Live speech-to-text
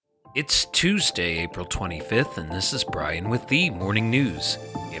It's Tuesday, April 25th, and this is Brian with the Morning News.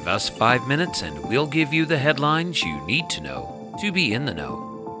 Give us 5 minutes and we'll give you the headlines you need to know to be in the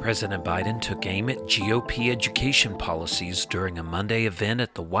know. President Biden took aim at GOP education policies during a Monday event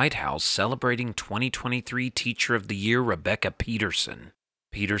at the White House celebrating 2023 Teacher of the Year Rebecca Peterson.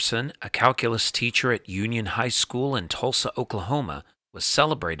 Peterson, a calculus teacher at Union High School in Tulsa, Oklahoma, was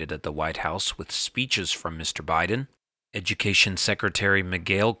celebrated at the White House with speeches from Mr. Biden, Education Secretary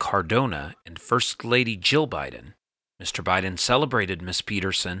Miguel Cardona, and First Lady Jill Biden. Mr. Biden celebrated Ms.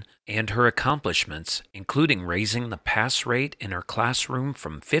 Peterson and her accomplishments, including raising the pass rate in her classroom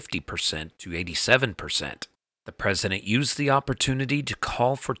from 50% to 87%. The president used the opportunity to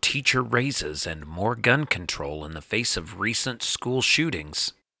call for teacher raises and more gun control in the face of recent school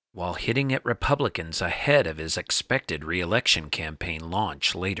shootings, while hitting at Republicans ahead of his expected re-election campaign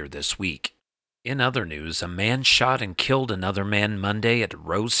launch later this week. In other news, a man shot and killed another man Monday at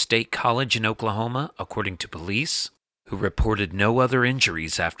Rose State College in Oklahoma, according to police, who reported no other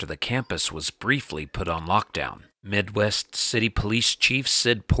injuries after the campus was briefly put on lockdown. Midwest City Police Chief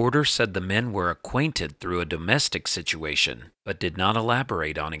Sid Porter said the men were acquainted through a domestic situation, but did not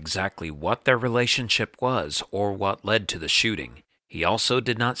elaborate on exactly what their relationship was or what led to the shooting. He also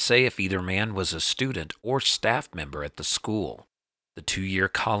did not say if either man was a student or staff member at the school. The two-year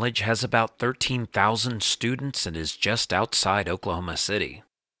college has about 13,000 students and is just outside Oklahoma City.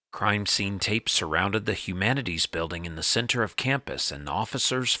 Crime scene tape surrounded the Humanities building in the center of campus, and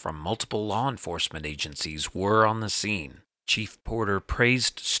officers from multiple law enforcement agencies were on the scene. Chief Porter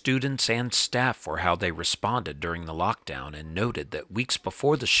praised students and staff for how they responded during the lockdown and noted that weeks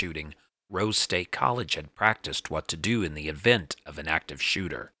before the shooting, Rose State College had practiced what to do in the event of an active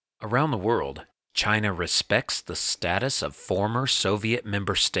shooter. Around the world, China respects the status of former Soviet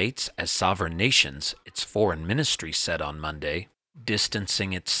member states as sovereign nations, its foreign ministry said on Monday,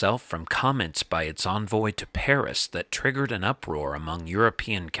 distancing itself from comments by its envoy to Paris that triggered an uproar among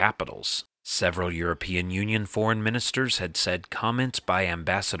European capitals. Several European Union foreign ministers had said comments by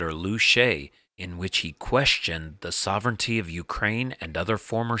Ambassador Liu She, in which he questioned the sovereignty of Ukraine and other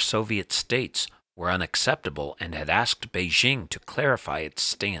former Soviet states, were unacceptable and had asked Beijing to clarify its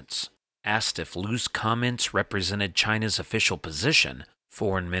stance. Asked if Liu's comments represented China's official position,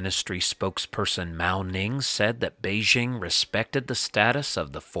 Foreign Ministry spokesperson Mao Ning said that Beijing respected the status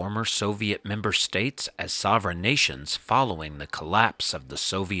of the former Soviet member states as sovereign nations following the collapse of the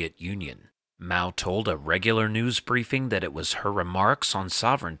Soviet Union. Mao told a regular news briefing that it was her remarks on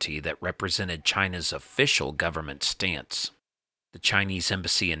sovereignty that represented China's official government stance. The Chinese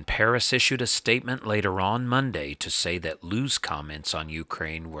embassy in Paris issued a statement later on Monday to say that Liu's comments on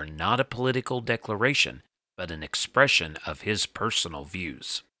Ukraine were not a political declaration, but an expression of his personal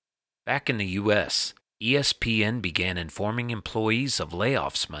views. Back in the U.S., ESPN began informing employees of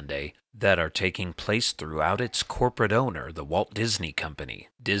layoffs Monday that are taking place throughout its corporate owner, the Walt Disney Company.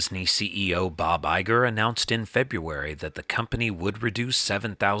 Disney CEO Bob Iger announced in February that the company would reduce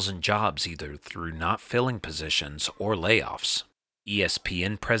 7,000 jobs either through not filling positions or layoffs.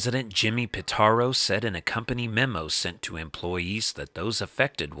 ESPN President Jimmy Pitaro said in a company memo sent to employees that those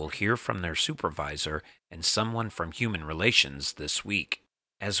affected will hear from their supervisor and someone from Human Relations this week.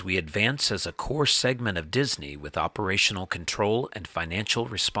 As we advance as a core segment of Disney with operational control and financial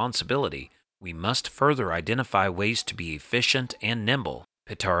responsibility, we must further identify ways to be efficient and nimble,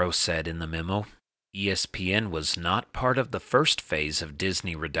 Pitaro said in the memo. ESPN was not part of the first phase of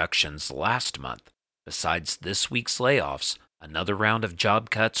Disney reductions last month. Besides this week's layoffs, another round of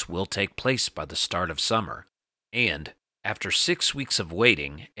job cuts will take place by the start of summer. And, after 6 weeks of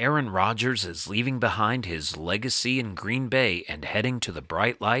waiting, Aaron Rodgers is leaving behind his legacy in Green Bay and heading to the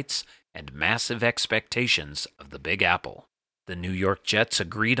bright lights and massive expectations of the Big Apple. The New York Jets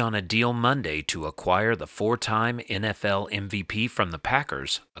agreed on a deal Monday to acquire the four-time NFL MVP from the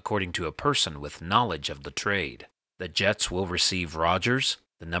Packers, according to a person with knowledge of the trade. The Jets will receive Rodgers,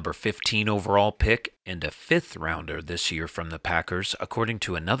 the number 15 overall pick, and a fifth-rounder this year from the Packers, according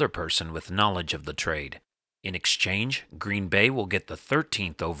to another person with knowledge of the trade. In exchange, Green Bay will get the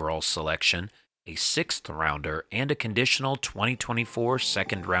 13th overall selection, a sixth-rounder, and a conditional 2024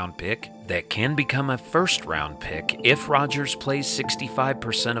 second-round pick that can become a first-round pick if Rodgers plays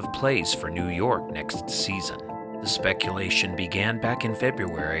 65% of plays for New York next season. The speculation began back in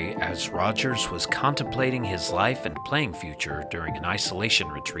February as Rodgers was contemplating his life and playing future during an isolation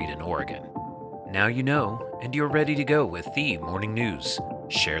retreat in Oregon. Now you know, and you're ready to go with the Morning News.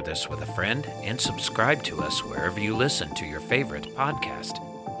 Share this with a friend and subscribe to us wherever you listen to your favorite podcast.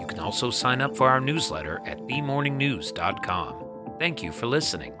 You can also sign up for our newsletter at themorningnews.com. Thank you for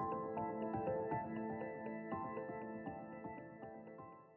listening.